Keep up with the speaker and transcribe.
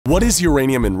What is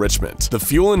uranium enrichment? The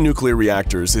fuel in nuclear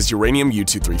reactors is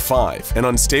uranium-235, an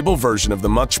unstable version of the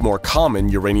much more common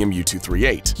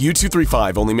uranium-238.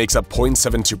 U-235 only makes up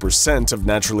 0.72% of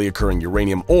naturally occurring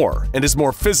uranium ore and is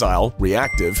more fissile,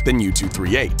 reactive, than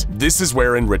U-238. This is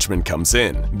where enrichment comes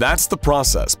in. That's the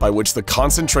process by which the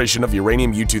concentration of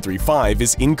uranium U-235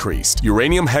 is increased.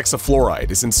 Uranium hexafluoride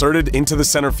is inserted into the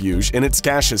centrifuge in its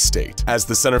gaseous state. As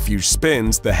the centrifuge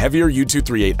spins, the heavier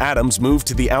U-238 atoms move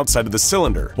to the outside of the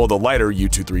cylinder, while the lighter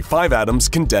U-235 atoms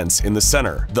condense in the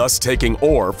center, thus taking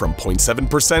ore from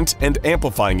 0.7% and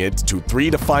amplifying it to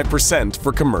 3 to 5%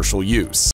 for commercial use.